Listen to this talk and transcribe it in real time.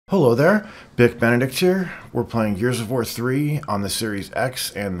Hello there, Bick Benedict here. We're playing Gears of War 3 on the Series X,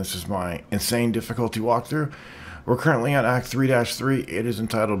 and this is my insane difficulty walkthrough. We're currently at Act 3-3. It is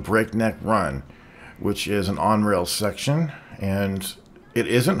entitled Breakneck Run, which is an on-rail section, and it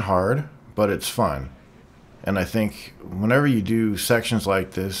isn't hard, but it's fun. And I think whenever you do sections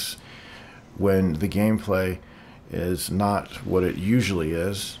like this, when the gameplay is not what it usually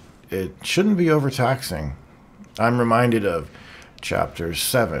is, it shouldn't be overtaxing. I'm reminded of Chapter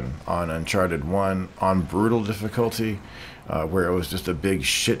 7 on Uncharted 1 on brutal difficulty, where it was just a big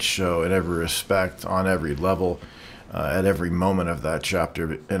shit show in every respect, on every level, at every moment of that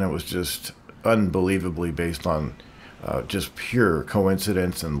chapter, and it was just unbelievably based on just pure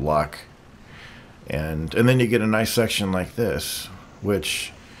coincidence and luck. And then you get a nice section like this,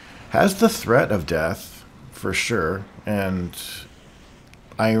 which has the threat of death, for sure, and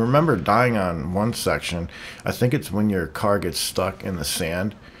I remember dying on one section. I think it's when your car gets stuck in the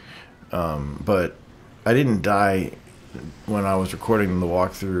sand. But I didn't die when I was recording the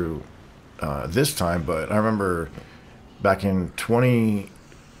walkthrough this time. But I remember back in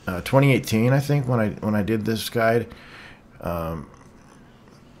 2018, I think, when I did this guide,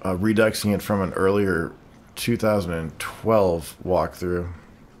 reduxing it from an earlier 2012 walkthrough.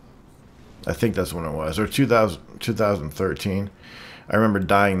 I think that's when it was, or 2013. I remember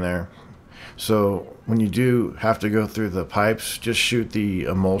dying there. So when you do have to go through the pipes, just shoot the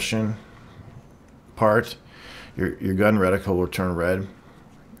emulsion part. Your gun reticle will turn red.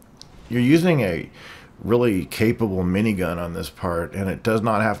 You're using a really capable minigun on this part, and it does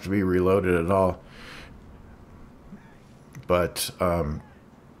not have to be reloaded at all. But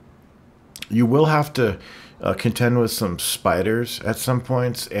you will have to contend with some spiders at some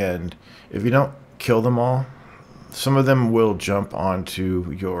points, and if you don't kill them all, some of them will jump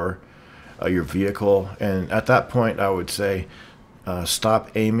onto your vehicle, and at that point I would say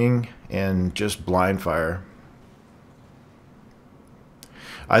stop aiming and just blind fire.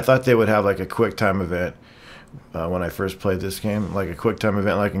 I thought they would have like a quick time event when I first played this game, like a quick time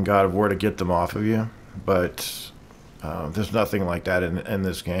event like in God of War to get them off of you, but there's nothing like that in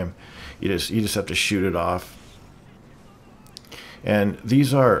this game. You just have to shoot it off. And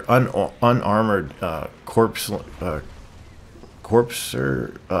these are unarmored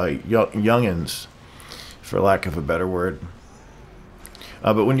youngins, for lack of a better word.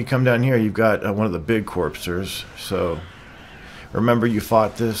 But when you come down here, you've got one of the big corpsers. So remember, you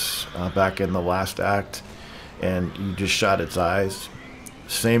fought this back in the last act, and you just shot its eyes.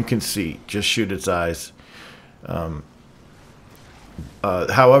 Same conceit, just shoot its eyes.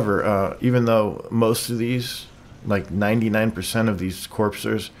 However, even though most of these, like 99% of these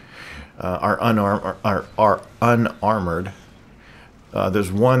corpsers, are unarmored,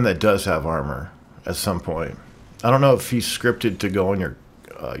 there's one that does have armor at some point. I don't know if he's scripted to go on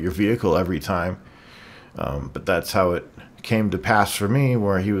your vehicle every time, but that's how it came to pass for me,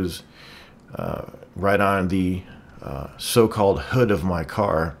 where he was right on the so-called hood of my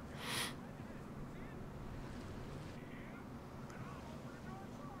car.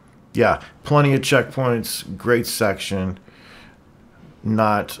 Yeah, plenty of checkpoints, great section,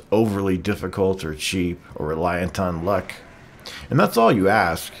 not overly difficult or cheap or reliant on luck. And that's all you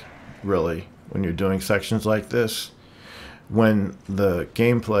ask, really, when you're doing sections like this. When the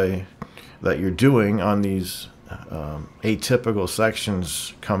gameplay that you're doing on these atypical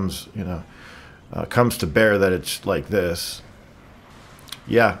sections comes to bear, that it's like this.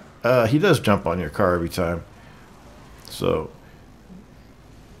 Yeah, he does jump on your car every time. So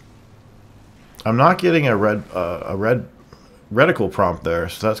I'm not getting a red reticle prompt there,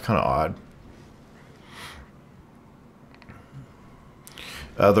 so that's kind of odd.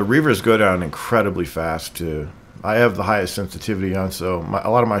 The reavers go down incredibly fast too. I have the highest sensitivity on, so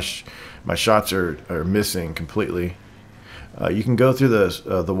a lot of my shots are missing completely. You can go through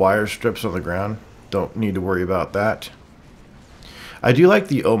the wire strips on the ground. Don't need to worry about that. I do like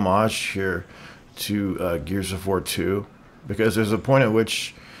the homage here to Gears of War 2, because there's a point at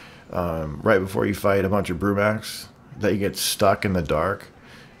which right before you fight a bunch of Brumacs, that you get stuck in the dark,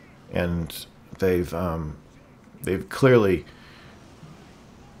 and they've clearly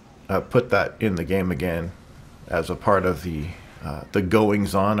put that in the game again as a part of the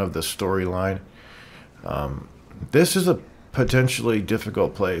goings-on of the storyline. This is a potentially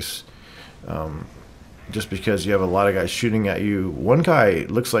difficult place, just because you have a lot of guys shooting at you. One guy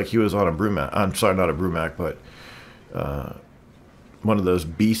looks like he was on a Brumac. I'm sorry, not a Brumac, but one of those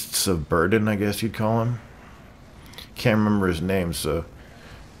beasts of burden, I guess you'd call him. Can't remember his name, so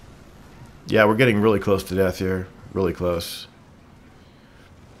yeah, we're getting really close to death here. Really close.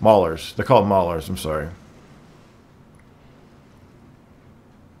 Maulers. They're called Maulers, I'm sorry.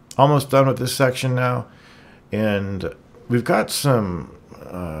 almost done with this section now, and we've got some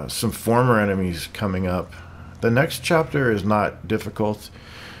former enemies coming up. The next chapter is not difficult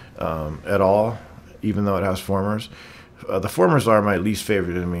at all, even though it has formers. The formers are my least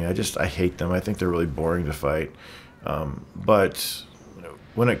favorite enemy. I hate them. I think they're really boring to fight. But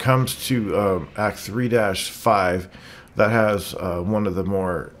when it comes to Act 3-5, that has one of the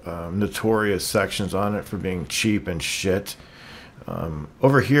more notorious sections on it for being cheap and shit.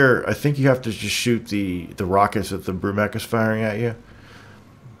 Over here, I think you have to just shoot the rockets that the Breakneck is firing at you.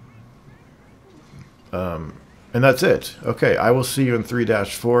 And that's it. Okay, I will see you in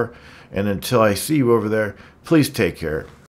 3-4, and until I see you over there, please take care.